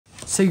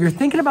So you're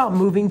thinking about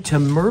moving to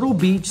Myrtle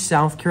Beach,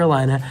 South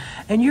Carolina,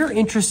 and you're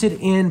interested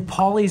in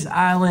Pawleys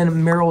Island,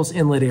 Murrells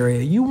Inlet area.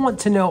 You want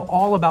to know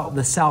all about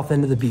the south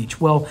end of the beach.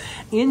 Well,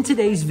 in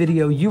today's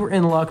video, you are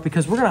in luck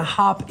because we're gonna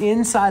hop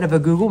inside of a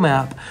Google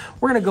map.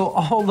 We're gonna go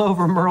all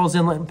over Murrells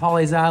Inlet and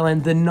Pawleys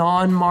Island, the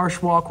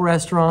non-Marsh Walk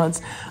restaurants,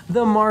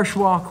 the Marsh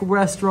Walk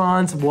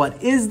restaurants.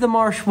 What is the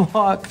Marsh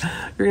Walk?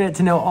 You're gonna get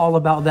to know all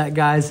about that,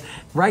 guys.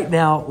 Right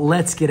now,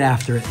 let's get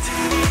after it.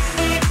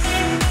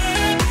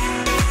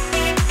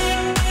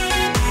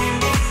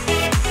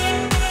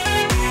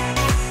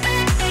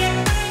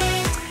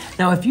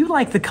 Now, if you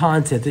like the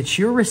content that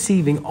you're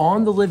receiving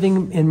on the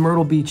Living in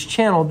Myrtle Beach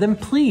channel, then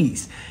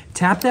please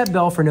tap that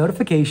bell for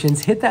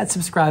notifications, hit that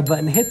subscribe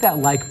button, hit that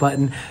like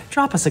button,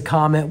 drop us a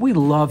comment. We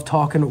love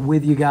talking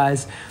with you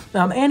guys.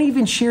 And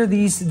even share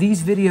these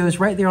videos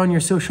right there on your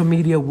social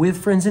media with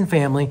friends and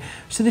family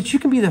so that you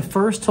can be the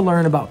first to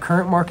learn about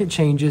current market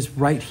changes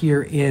right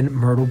here in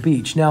Myrtle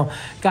Beach. Now,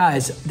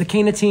 guys, the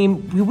Cana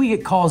team, we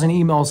get calls and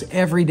emails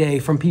every day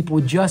from people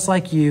just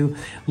like you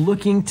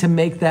looking to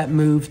make that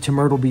move to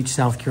Myrtle Beach,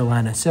 South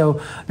Carolina.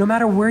 So no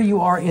matter where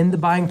you are in the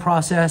buying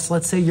process,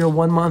 let's say you're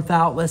 1 month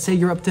out, let's say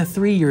you're up to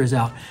 3 years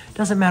out,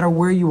 doesn't matter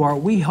where you are,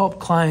 we help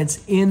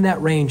clients in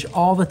that range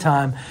all the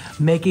time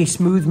make a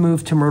smooth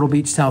move to Myrtle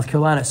Beach, South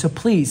Carolina. So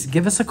please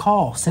give us a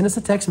call, send us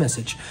a text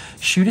message,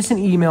 shoot us an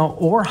email,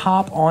 or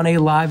hop on a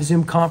live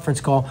Zoom conference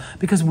call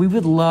because we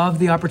would love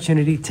the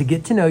opportunity to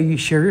get to know you,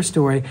 share your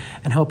story,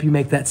 and help you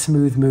make that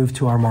smooth move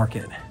to our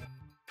market.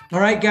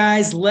 All right,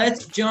 guys,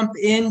 let's jump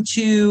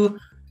into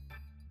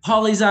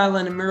Pawleys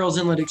Island and Murrells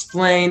Inlet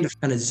Explained.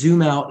 I'm going to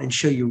zoom out and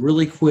show you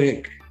really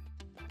quick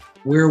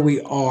where we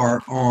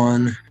are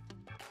on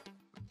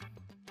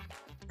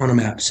a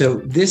map. So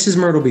this is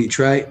Myrtle Beach,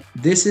 right?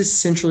 This is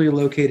centrally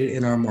located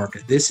in our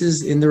market. This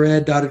is in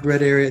the dotted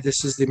red area.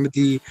 This is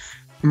the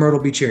Myrtle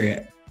Beach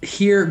area.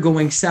 Here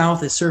going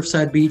south is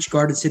Surfside Beach,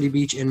 Garden City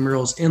Beach, and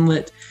Murrells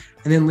Inlet,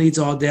 and then leads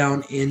all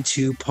down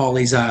into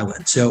Pawleys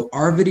Island. So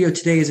our video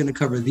today is going to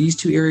cover these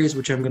two areas,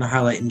 which I'm going to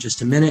highlight in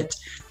just a minute.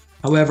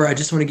 However, I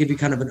just want to give you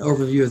kind of an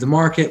overview of the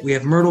market. We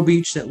have Myrtle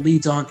Beach that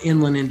leads on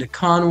inland into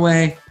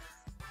Conway.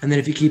 And then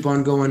if you keep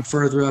on going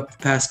further up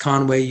past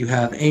Conway, you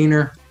have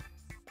Aner.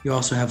 You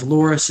also have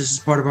Loris. This is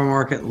part of our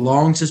market.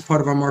 Longs is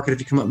part of our market if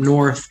you come up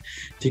north.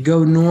 If you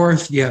go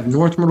north, you have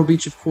North Myrtle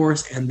Beach, of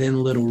course, and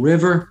then Little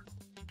River.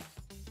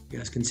 You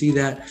guys can see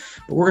that.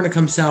 But we're going to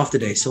come south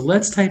today. So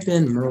let's type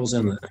in Murrells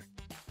Inlet.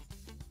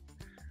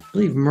 I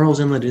believe Murrells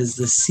Inlet is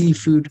the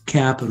seafood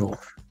capital.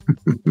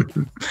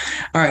 All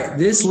right,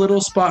 this little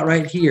spot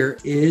right here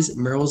is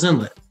Murrells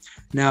Inlet.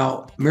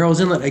 Now,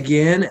 Murrells Inlet,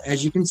 again,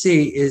 as you can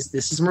see,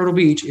 this is Myrtle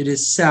Beach. It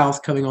is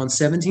south coming on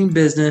 17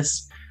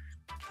 Business.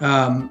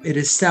 It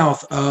is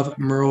south of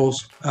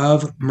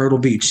Myrtle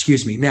Beach,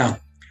 excuse me. Now,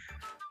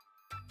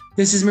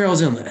 this is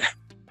Murrells Inlet.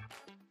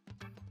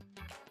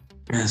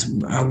 As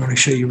I want to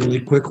show you really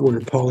quick where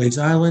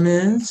Pawleys Island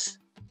is.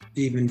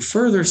 Even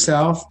further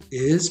south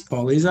is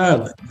Pawleys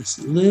Island. This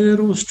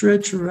little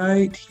stretch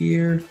right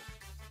here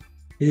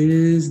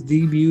is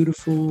the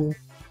beautiful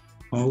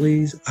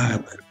Pawleys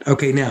Island.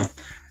 Okay, now,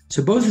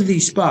 so both of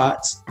these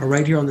spots are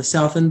right here on the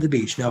south end of the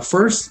beach. Now,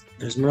 first,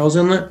 there's Murrells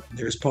Inlet,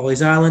 there's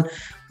Pawleys Island.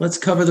 Let's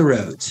cover the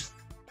roads.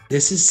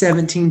 This is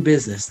 17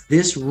 Business.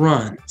 This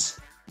runs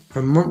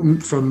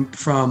from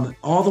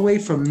all the way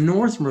from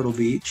North Myrtle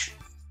Beach,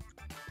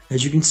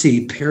 as you can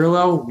see,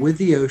 parallel with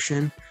the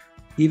ocean,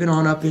 even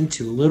on up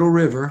into Little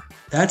River.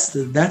 That's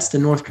the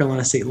North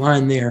Carolina state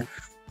line there,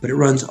 but it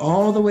runs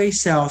all the way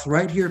south,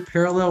 right here,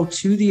 parallel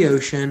to the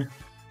ocean,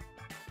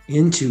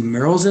 into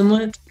Murrells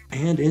Inlet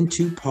and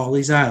into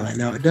Pawleys Island.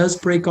 Now, it does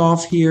break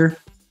off here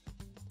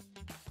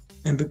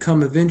and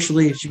become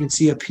eventually, as you can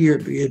see up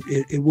here,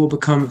 it will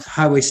become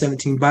Highway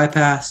 17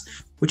 bypass,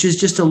 which is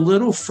just a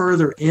little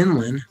further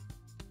inland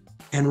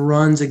and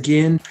runs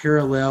again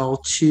parallel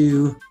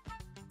to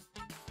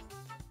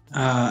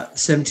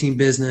 17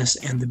 Business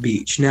and the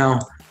beach.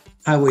 Now,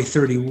 Highway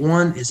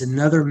 31 is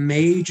another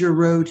major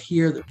road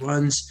here that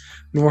runs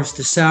north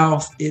to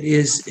south. It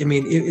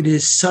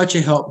is such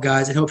a help,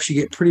 guys. It helps you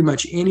get pretty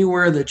much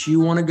anywhere that you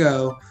want to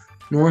go,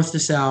 north to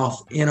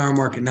south in our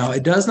market. Now,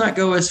 it does not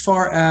go as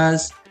far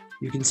as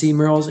you can see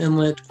Murrells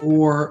Inlet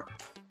or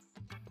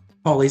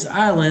Pawleys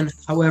Island.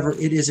 However,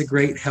 it is a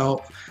great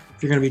help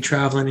if you're going to be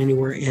traveling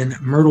anywhere in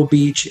Myrtle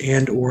Beach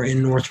and or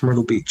in North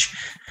Myrtle Beach.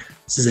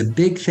 This is a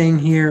big thing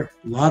here.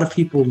 A lot of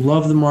people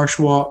love the Marsh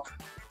Walk.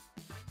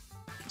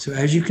 So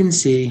as you can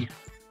see,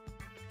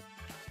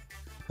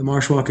 the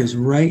Marsh Walk is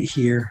right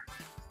here.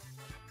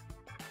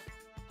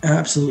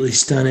 Absolutely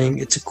stunning.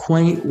 It's a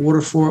quaint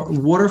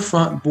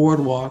waterfront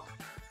boardwalk.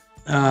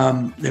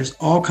 There's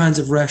all kinds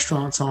of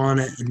restaurants on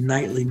it and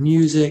nightly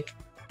music.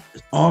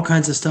 There's all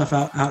kinds of stuff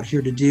out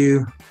here to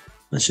do.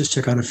 Let's just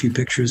check out a few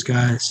pictures,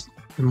 guys.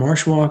 The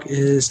Marsh Walk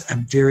is a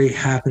very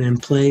happening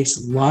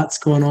place. Lots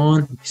going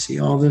on. You see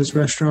all those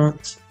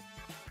restaurants.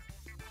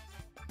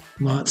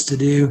 Lots to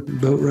do.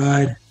 Boat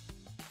ride.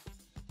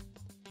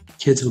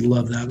 Kids would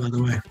love that, by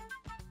the way.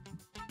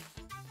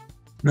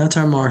 And that's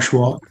our Marsh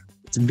Walk.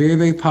 It's very,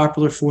 very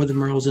popular for the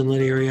Murrells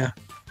Inlet area.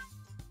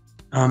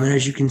 And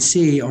as you can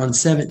see on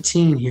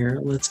 17 here,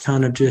 let's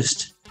kind of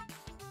just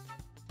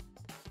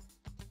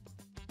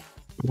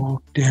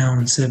walk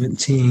down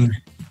 17.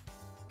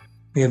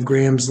 We have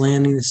Graham's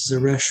Landing. This is a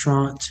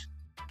restaurant.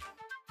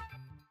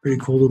 Pretty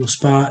cool little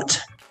spot.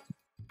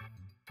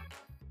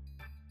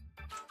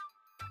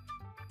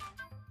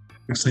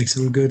 Looks like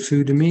some good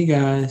food to me,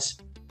 guys.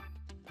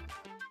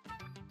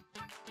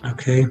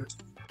 Okay.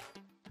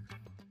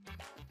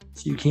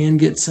 So you can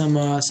get some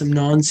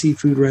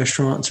non-seafood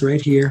restaurants right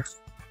here.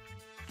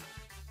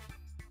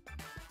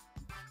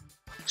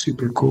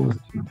 Super cool.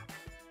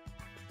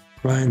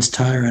 Ryan's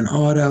Tire and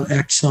Auto,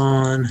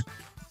 Exxon.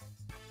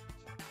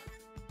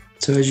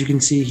 So as you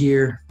can see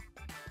here,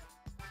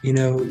 you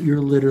know, you're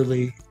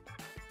literally,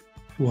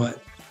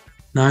 what,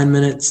 9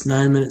 minutes,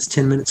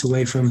 10 minutes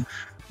away from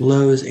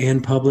Lowe's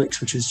and Publix,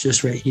 which is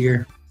just right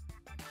here.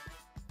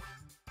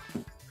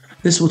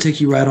 This will take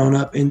you right on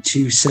up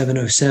into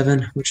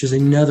 707, which is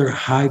another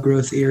high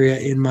growth area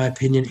in my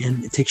opinion,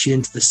 and it takes you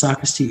into the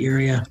Socastee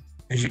area,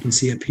 as you can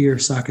see up here,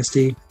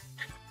 Socastee,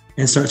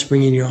 and starts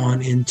bringing you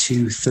on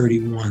into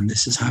 31.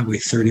 This is Highway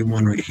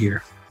 31 right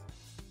here.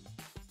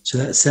 So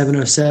that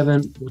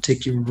 707 will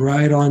take you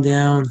right on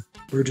down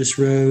Burgess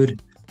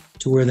Road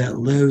to where that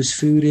Lowe's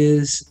food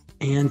is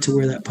and to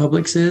where that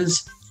Publix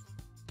is.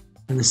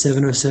 And the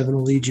 707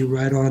 will lead you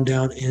right on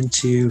down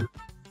into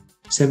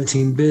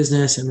 17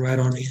 Business and right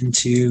on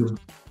into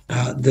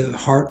the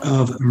heart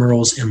of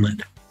Murrells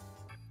Inlet.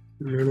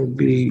 Myrtle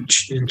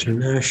Beach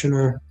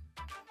International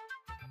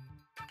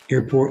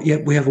Airport.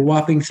 Yep, we have a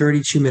whopping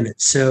 32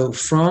 minutes. So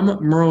from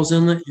Murrells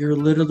Inlet, you're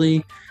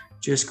literally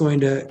just going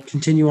to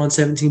continue on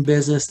 17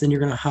 Business. Then you're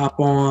going to hop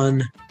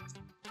on,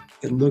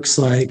 it looks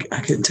like,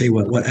 I couldn't tell you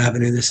what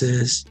avenue this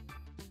is.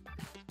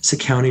 It's a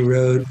county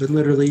road, but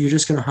literally you're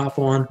just going to hop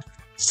on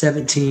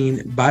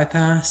 17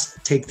 Bypass,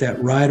 take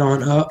that right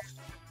on up.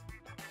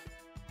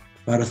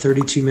 About a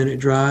 32-minute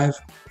drive,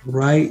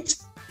 right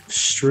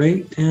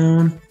straight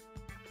down.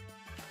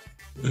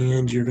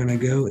 And you're going to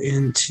go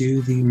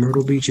into the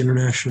Myrtle Beach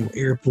International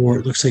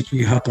Airport. Looks like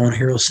you hop on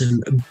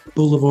Harrelson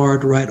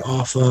Boulevard right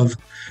off of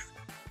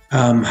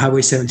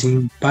Highway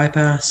 17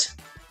 Bypass.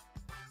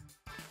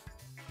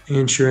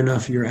 And sure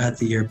enough, you're at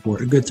the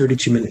airport. A good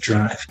 32-minute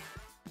drive.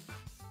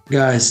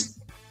 Guys,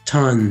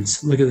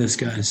 tons. Look at this,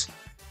 guys.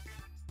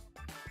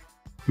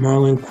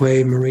 Marlin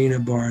Quay Marina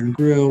Bar and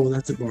Grill. Well,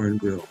 that's a bar and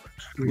grill.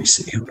 Let me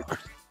see. Hold on.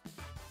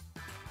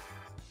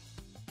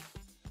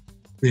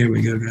 There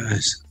we go,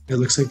 guys. It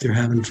looks like they're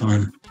having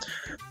fun.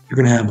 You're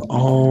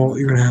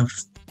gonna have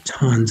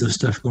tons of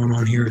stuff going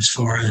on here as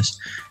far as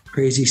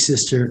Crazy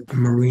Sister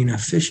Marina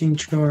Fishing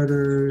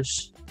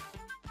Charters,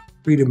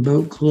 Freedom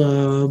Boat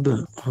Club.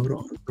 Hold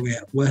on. We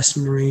have West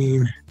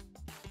Marine.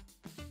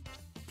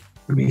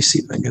 Let me see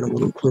if I can get a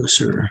little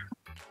closer.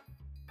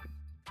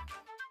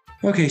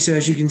 Okay, so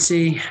as you can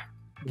see,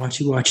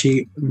 Watchy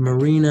Watchy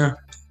Marina.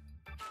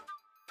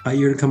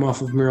 You're going to come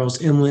off of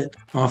Murrells Inlet,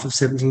 off of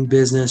 17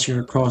 Business. You're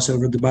going to cross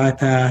over the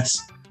bypass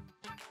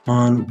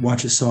on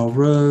Wachesaw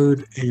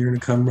Road, and you're going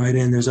to come right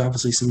in. There's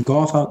obviously some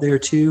golf out there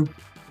too.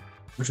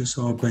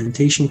 Wachesaw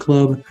Plantation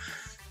Club.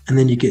 And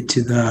then you get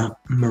to the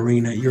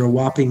marina. You're a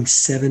whopping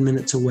 7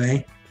 minutes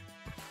away.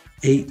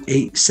 8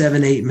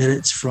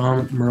 minutes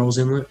from Murrells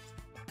Inlet.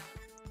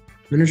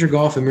 Miniature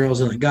golf in Murrells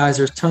Inlet. Guys,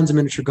 there's tons of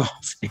miniature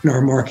golf in our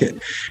market.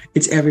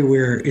 It's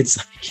everywhere.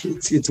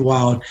 It's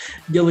wild.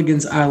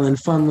 Gilligan's Island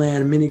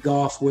Funland mini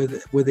golf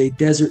with a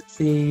desert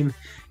theme.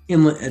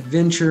 Inlet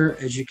Adventure,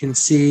 as you can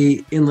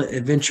see, Inlet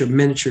Adventure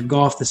miniature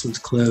golf. This one's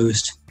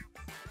closed.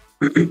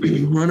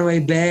 Runaway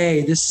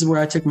Bay. This is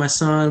where I took my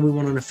son. We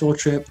went on a field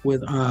trip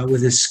with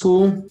his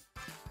school.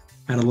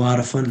 Had a lot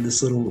of fun at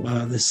this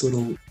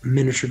little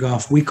miniature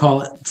golf. We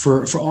call it,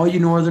 for all you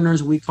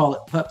Northerners, we call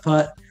it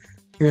putt-putt.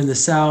 Here in the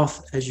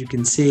South, as you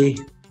can see.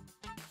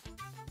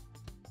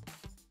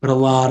 But a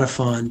lot of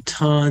fun,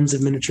 tons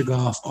of miniature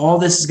golf. All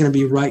this is going to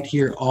be right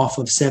here off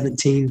of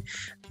 17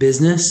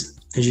 Business,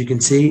 as you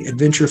can see.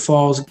 Adventure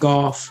Falls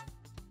Golf.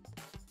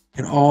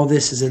 And all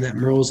this is in that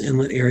Murrells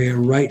Inlet area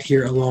right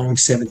here along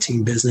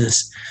 17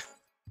 Business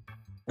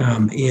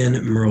in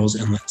Murrells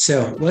Inlet.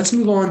 So let's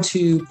move on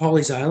to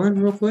Pawleys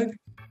Island real quick.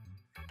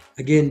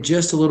 Again,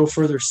 just a little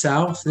further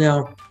south.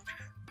 Now,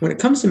 when it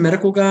comes to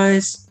medical,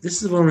 guys,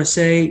 this is what I'm going to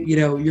say. You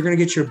know, you're going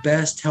to get your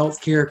best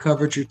healthcare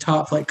coverage, your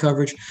top flight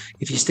coverage,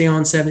 if you stay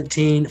on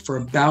 17 for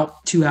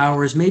about 2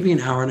 hours, maybe an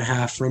hour and a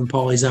half from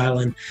Pawleys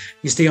Island.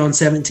 You stay on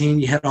 17,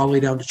 you head all the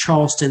way down to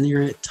Charleston.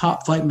 You're at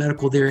top flight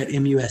medical there at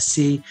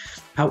MUSC.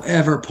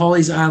 However,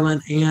 Pawleys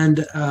Island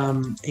and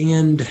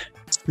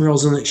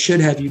Murrells Inlet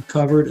should have you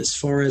covered as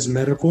far as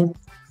medical.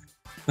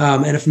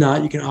 And if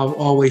not, you can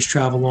always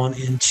travel on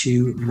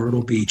into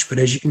Myrtle Beach. But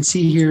as you can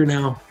see here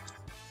now,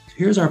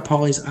 here's our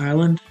Pawleys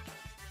Island.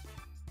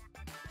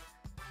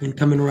 And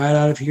coming right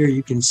out of here,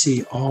 you can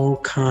see all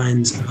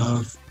kinds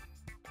of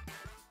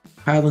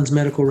Highlands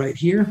Medical right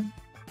here.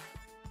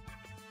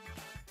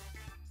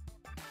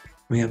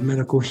 We have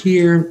medical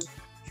here.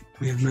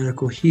 We have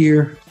medical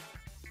here.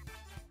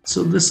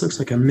 So this looks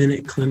like a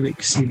Minute Clinic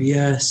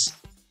CVS.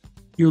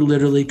 You're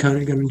literally kind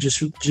of going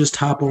to just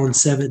hop on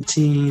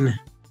 17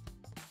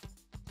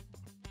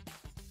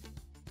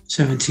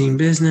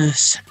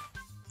 business.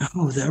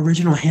 Oh, the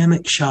original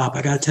hammock shop.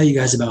 I got to tell you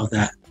guys about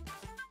that.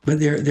 But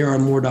there are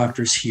more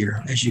doctors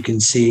here, as you can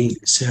see.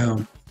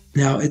 So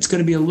now it's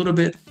going to be a little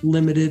bit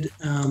limited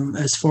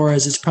as far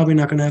as it's probably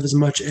not going to have as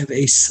much of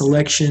a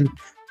selection.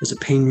 There's a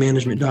pain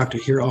management doctor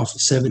here off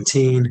of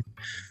 17.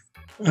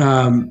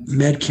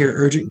 Medcare,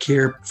 urgent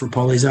care for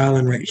Pawleys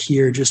Island right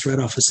here, just right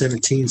off of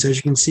 17. So as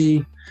you can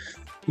see,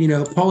 you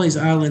know,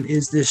 Pawleys Island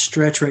is this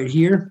stretch right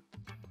here.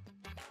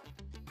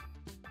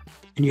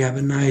 And you have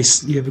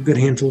a good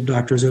handful of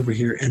doctors over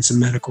here and some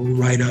medical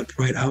right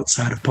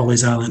outside of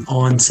Pawleys Island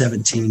on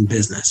 17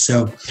 business.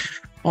 So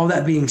all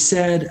that being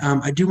said,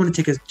 I do want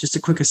to take just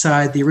a quick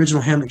aside. The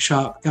original hammock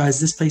shop, guys,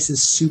 this place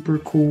is super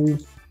cool.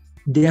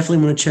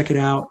 Definitely want to check it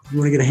out. You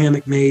want to get a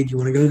hammock made, you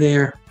want to go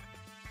there.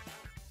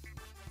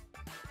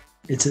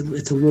 It's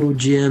a little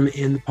gym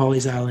in the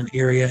Pawleys Island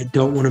area.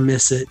 Don't want to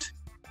miss it.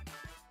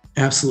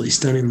 Absolutely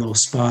stunning little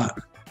spot.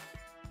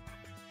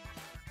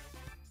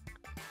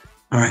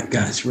 All right,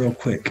 guys, real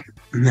quick.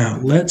 Now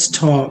let's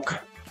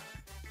talk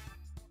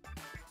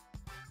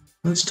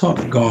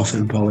golf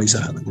in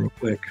Pawleys Island real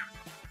quick.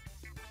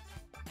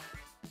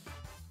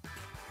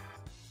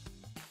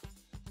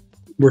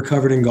 We're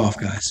covered in golf,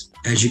 guys,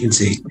 as you can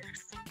see.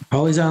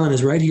 Pawleys Island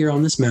is right here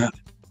on this map.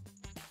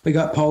 We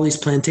got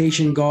Pawleys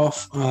Plantation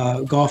Golf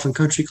and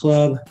Country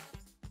Club.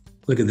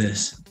 Look at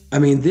this. I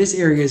mean, this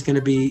area is going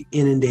to be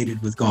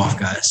inundated with golf,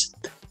 guys.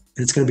 And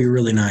it's going to be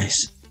really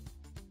nice.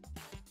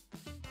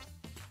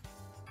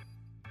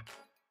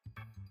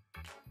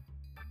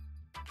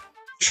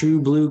 True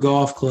Blue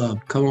Golf Club.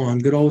 Come on,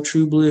 good old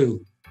True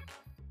Blue.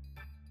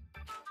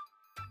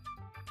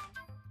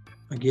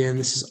 Again,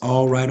 this is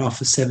all right off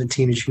of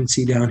 17, as you can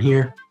see down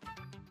here.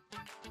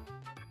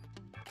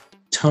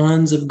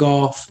 Tons of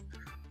golf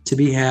to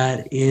be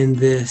had in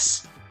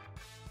this.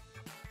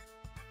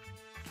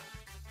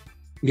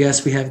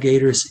 Yes, we have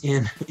gators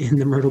in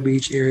the Myrtle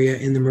Beach area,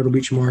 in the Myrtle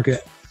Beach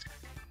market.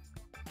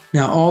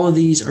 Now, all of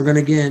these are going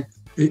to get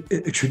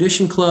a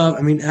tradition club.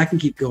 I mean, I can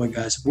keep going,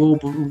 guys.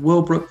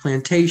 Willbrook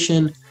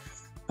Plantation.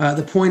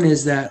 The point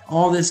is that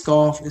all this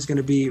golf is going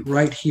to be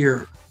right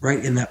here,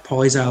 right in that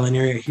Pawleys Island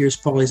area. Here's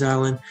Pawleys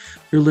Island.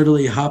 You're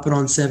literally hopping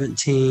on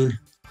 17,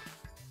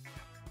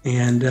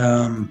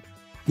 and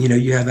you know,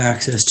 you have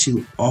access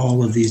to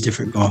all of these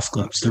different golf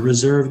clubs. The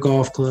Reserve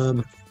Golf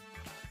Club,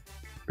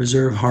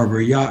 Reserve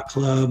Harbor Yacht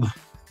Club.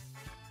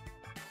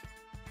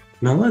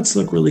 Now let's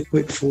look really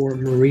quick for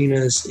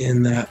marinas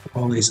in that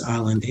Pawleys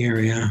Island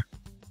area.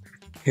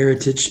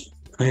 Heritage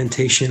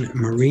Plantation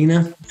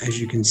Marina, as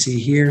you can see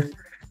here.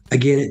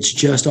 Again, it's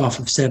just off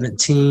of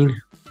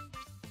 17.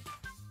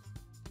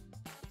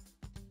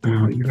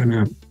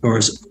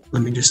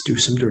 Let me just do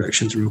some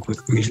directions real quick.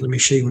 Let me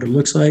show you what it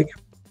looks like.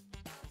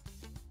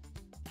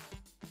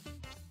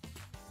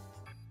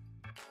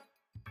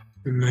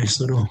 A nice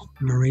little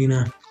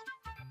marina.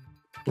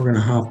 We're going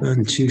to hop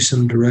into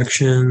some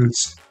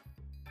directions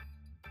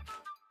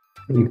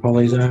in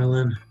Pawleys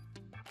Island.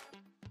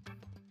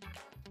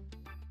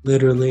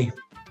 Literally,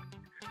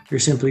 you're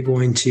simply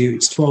going to,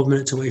 it's 12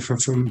 minutes away from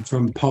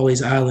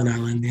Pawleys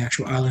Island, the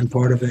actual island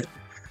part of it.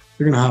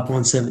 You're going to hop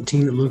on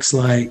 17, it looks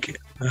like.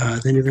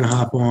 Then you're going to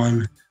hop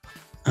on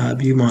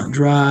Beaumont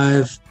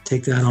Drive,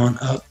 take that on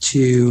up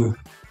to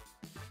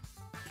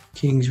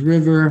Kings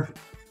River,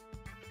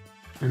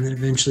 and then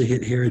eventually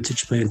hit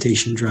Heritage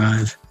Plantation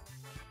Drive.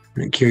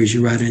 And it carries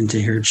you right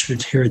into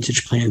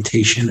Heritage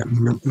Plantation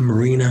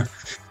Marina.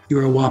 You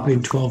are a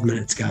whopping 12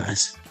 minutes,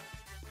 guys.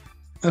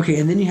 Okay,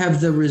 and then you have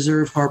the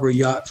Reserve Harbor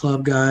Yacht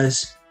Club,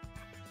 guys.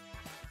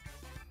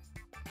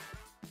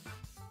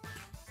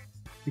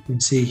 You can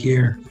see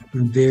here,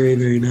 very,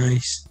 very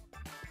nice.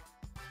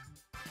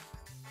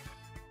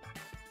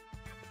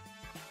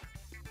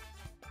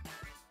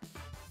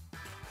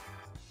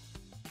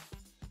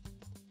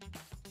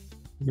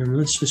 And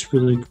let's just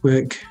really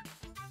quick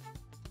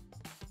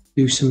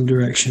do some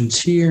directions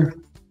here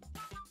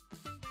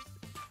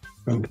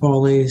from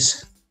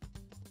Pawleys.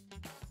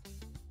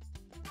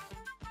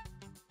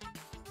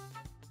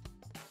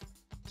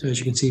 So as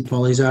you can see,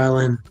 Pawleys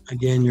Island,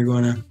 again, you're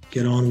going to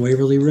get on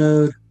Waverly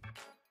Road,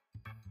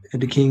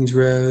 head to Kings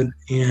Road,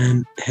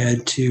 and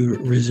head to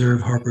Reserve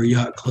Harbor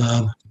Yacht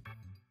Club.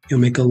 You'll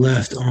make a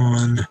left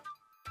on,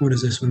 what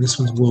is this one? This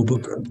one's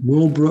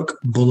Willbrook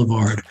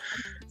Boulevard.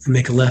 And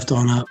make a left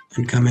on up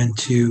and come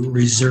into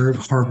Reserve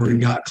Harbor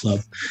Yacht Club.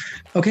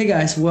 Okay,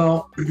 guys,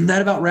 well,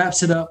 that about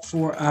wraps it up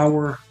for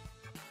our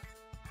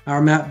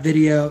map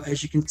video.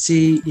 As you can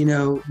see, you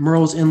know,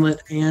 Murrells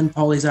Inlet and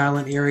Pawleys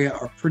Island area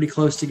are pretty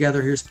close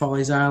together. Here's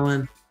Pawleys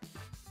Island.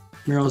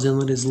 Murrells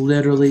Inlet is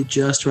literally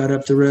just right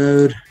up the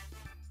road,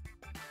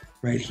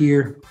 right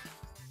here.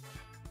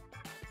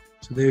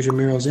 So there's your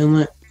Murrells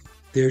Inlet.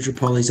 There's your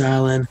Pawleys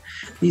Island.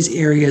 These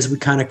areas, we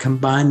kind of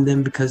combined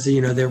them because,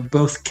 you know, they're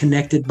both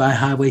connected by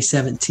Highway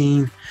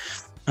 17,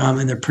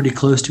 and they're pretty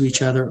close to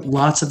each other.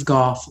 Lots of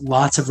golf,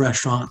 lots of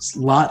restaurants,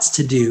 lots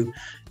to do.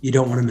 You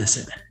don't want to miss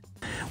it.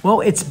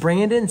 Well, it's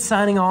Brandon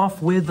signing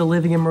off with the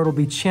Living in Myrtle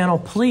Beach channel.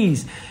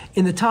 Please,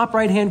 in the top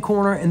right-hand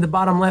corner and the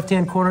bottom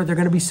left-hand corner, there are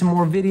going to be some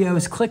more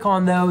videos. Click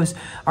on those.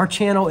 Our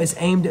channel is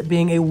aimed at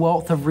being a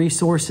wealth of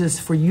resources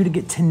for you to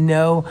get to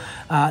know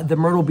the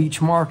Myrtle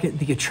Beach market,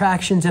 the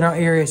attractions in our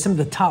area, some of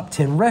the top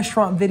 10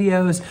 restaurant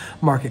videos,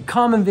 Market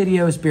Common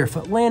videos,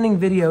 Barefoot Landing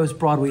videos,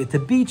 Broadway at the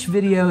Beach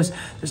videos.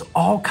 There's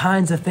all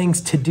kinds of things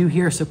to do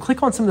here. So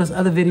click on some of those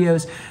other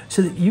videos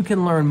so that you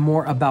can learn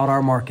more about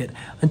our market.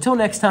 Until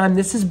next time,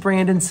 this is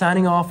Brandon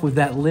signing off with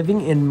that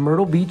Living in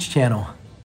Myrtle Beach channel.